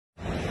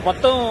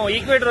మొత్తం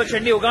ఈక్వేటర్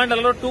వచ్చండి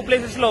ఉగాండాలో 2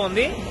 ప్లేసెస్ లో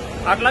ఉంది.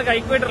 అట్లాగే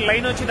ఈక్వేటర్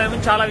లైన్ వచ్చి దాని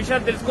మీద చాలా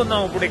విషయాలు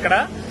తెలుసుకుందాం ఇప్పుడు ఇక్కడ.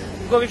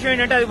 ఇంకో విషయం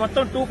ఏంటంటే అది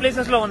మొత్తం 2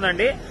 ప్లేసెస్ లో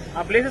ఉందండి.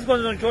 ఆ ప్లేసెస్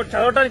కొంచెం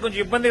చదవడానికి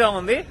కొంచెం ఇబ్బందిగా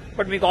ఉంది.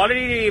 బట్ మీకు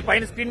ఆల్రెడీ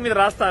పైన స్క్రీన్ మీద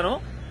రాస్తాను.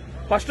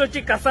 ఫస్ట్ వచ్చి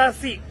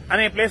కసాసి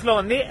అనే ప్లేస్ లో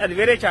ఉంది, అది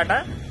వేరే చాట.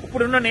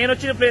 ఇప్పుడున్న నేను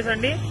వచ్చిన ప్లేస్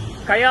అండి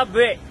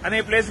కయాబే అనే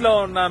ప్లేస్ లో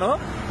ఉన్నాను.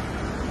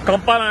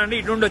 కంపాలా అండి,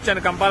 ఇటు నుండి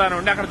వచ్చాను కంపాలా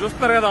నుండి. అక్కడ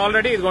చూస్తున్నారు కదా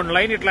ఆల్రెడీ ఇదిగోండి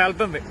లైన్ ఇట్లా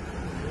వెళ్తుంది.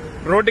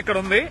 రోడ్ ఇక్కడ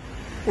ఉంది,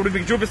 ఇప్పుడు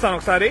మీకు చూపిస్తాను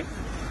ఒకసారి.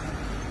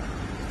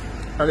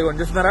 అది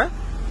చూస్తున్నారా,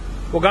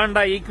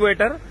 ఉగాండా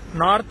ఈక్వేటర్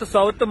నార్త్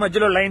సౌత్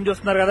మధ్యలో లైన్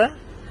చూస్తున్నారు కదా,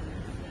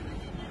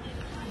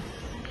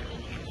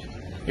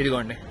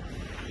 ఇదిగోండి.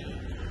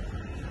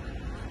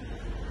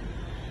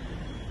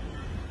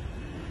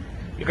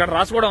 ఇక్కడ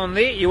రాసి కూడా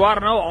ఉంది, you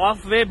are now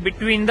half way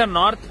between the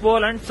north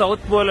pole and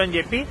south pole అని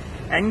చెప్పి.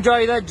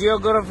 Enjoy the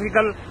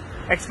geographical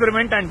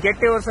experiment and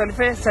get your self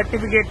A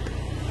certificate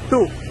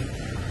 2.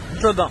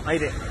 చూద్దాం,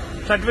 అయితే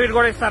సర్టిఫికేట్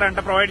కూడా ఇస్తారంట,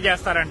 ప్రొవైడ్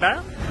చేస్తారంట.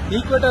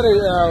 ఈక్వేటర్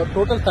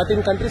టోటల్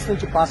 13 కంట్రీస్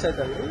నుంచి పాస్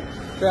అవుతుంది.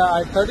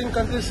 13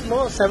 కంట్రీస్ లో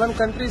 7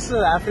 కంట్రీస్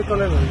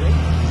ఆఫ్రికాలో ఉంది.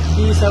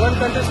 ఈ 7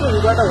 కంట్రీస్ లో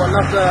Uganda one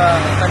of the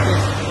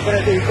countries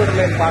ఎక్కడైతే ఈక్వేటర్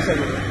లైన్ పాస్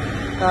అయింది.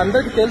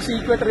 అందరికి తెలిసి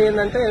ఈక్వేటర్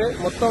ఏంటంటే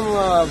మొత్తం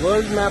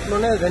వరల్డ్ మ్యాప్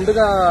లోనే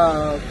రెండుగా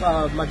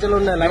మధ్యలో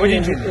ఉన్న లైన్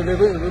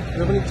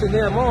విభజించింది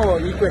ఏమో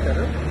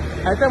ఈక్వేటర్.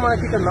 అయితే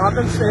మనకి ఇక్కడ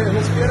northern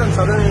hemisphere and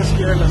southern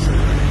hemisphere అని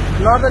వస్తుంది.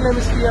 నార్థన్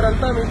హెమిస్ఫియర్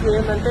అంతా మీకు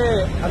ఏంటంటే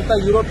అంతా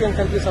యూరోపియన్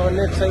కంట్రీస్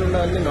అవన్నీ అటు సైడ్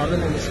ఉన్నవన్నీ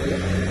northern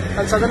hemisphere.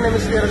 And southern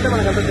hemisphere అంటే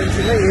మనకు అంతా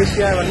తెలిసిందే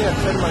ఏషియా అవన్నీ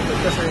అటు సైడ్ మనకి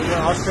వచ్చేసాయి,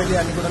 ఆస్ట్రేలియా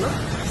అన్ని కూడా.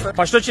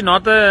 ఫస్ట్ వచ్చి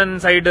నార్థన్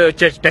సైడ్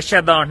టెస్ట్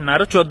చేద్దాం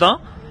అంటున్నారు, చూద్దాం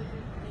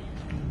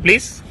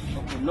please.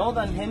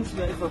 Northern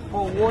hemisphere, if I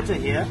pour water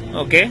here,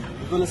 okay,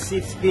 you're going to see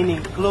it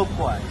spinning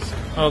clockwise.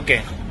 Okay.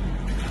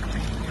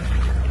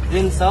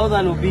 Then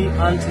southern will be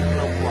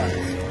anti-clockwise.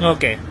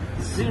 Okay.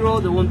 0,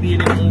 there won't be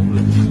any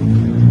movement.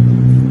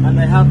 And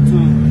I have to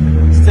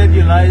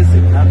stabilize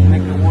it. I have to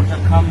make the water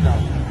come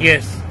down.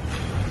 Yes.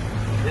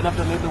 Then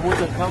after make the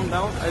water come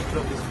down, I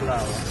drop this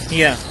flower.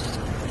 Yeah.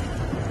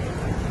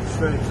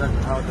 Show you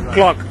exactly how to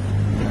Clock.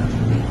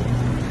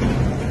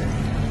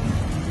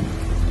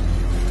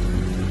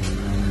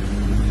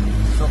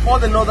 So all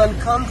the northern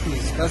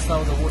countries, that's how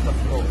the water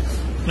flows.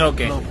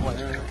 Okay.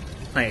 Clockwise.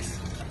 Nice.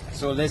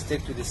 So let's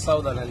take to the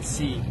southern and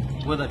see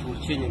whether it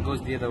will change and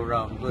goes the other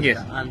round. Goes Yes.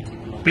 the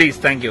anti-clockwise. Please,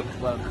 thank you.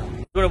 Welcome.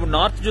 ఇప్పుడు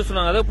north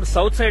చూస్తున్నాం కదా, ఇప్పుడు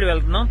south side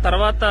వెళ్తున్నాం.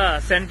 తర్వాత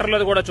centre లో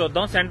కూడా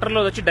చూద్దాం. Centre లో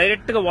వచ్చి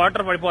డైరెక్ట్ గా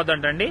water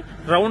పడిపోద్దంటండి,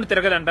 round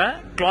తిరగదంట.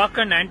 Clock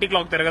and anti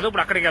clock తిరగదు.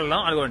 ఇప్పుడు అక్కడికి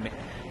వెళ్దాం. అదిగోండి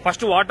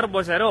ఫస్ట్ వాటర్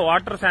పోసారు,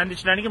 వాటర్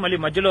శాంతించడానికి మళ్ళీ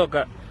మధ్యలో ఒక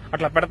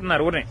అట్లా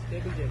పెడుతున్నారు ఊరిని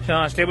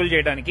స్టేబుల్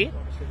చేయడానికి.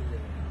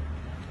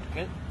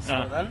 Okay.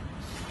 Southern.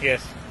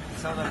 Yes.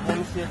 Southern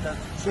hemisphere does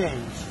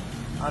change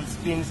and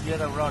spins the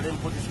other round and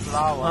put this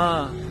flower.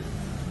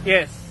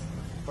 Yes.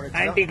 For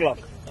Anti clock.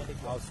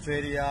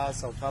 Australia,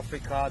 South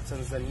Africa,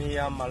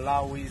 Tanzania,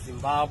 Malawi,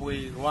 Zimbabwe,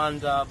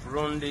 Rwanda,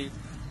 Burundi,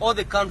 all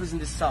the countries in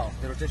the south,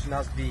 the rotation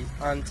has to be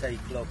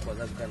anti-clockwise,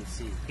 as you can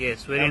see. Yes,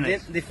 very and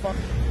nice.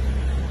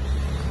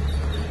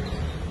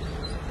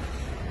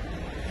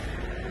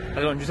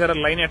 అది చూసారా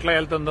line ఎట్లా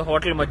వెళ్తుందో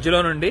hotel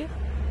మధ్యలో నుండి.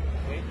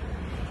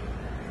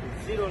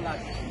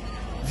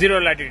 Zero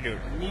latitude.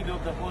 Middle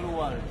of the whole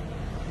world.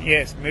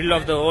 Yes, middle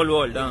of the whole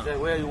world.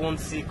 Where you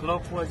won't see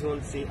clockwise, you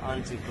won't see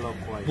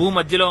anti-clockwise. భూ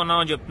మధ్యలో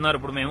ఉన్నామని చెప్తున్నారు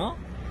ఇప్పుడు మేము.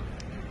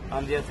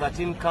 And there are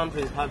 13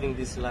 countries having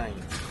this line.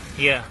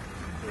 Yeah.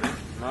 Okay.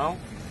 Now,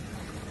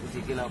 if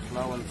you can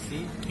now and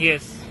see.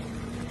 Yes.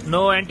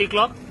 No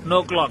anti-clock, no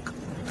clock.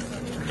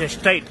 Just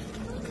straight.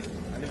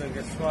 And even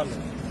get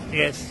swallowed.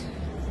 Yes.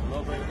 No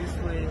going this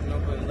way, no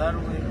going that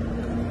way.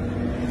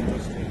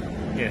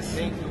 Yes.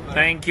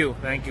 Thank you.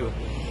 Thank you.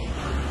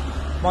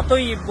 మొత్తం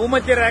ఈ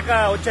భూమధ్య రేఖ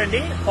వచ్చండి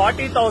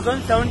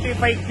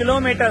 40,075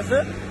 kilometres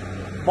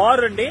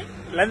బారు అండి,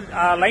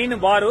 line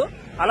బారు.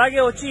 అలాగే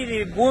వచ్చి ఇది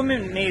భూమి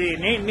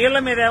నీళ్ల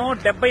మీద ఏమో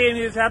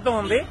 78%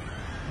 ఉంది,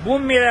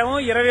 భూమి మీద ఏమో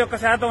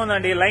 21%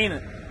 ఉందండి లైన్.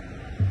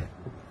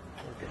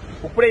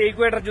 ఇప్పుడే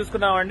ఈక్వేటర్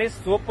చూసుకున్నామండి,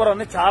 సూపర్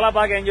ఉంది, చాలా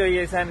బాగా ఎంజాయ్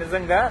చేశాను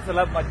నిజంగా.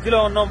 అసలు మధ్యలో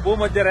ఉన్నాం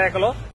భూమధ్య రేఖలో.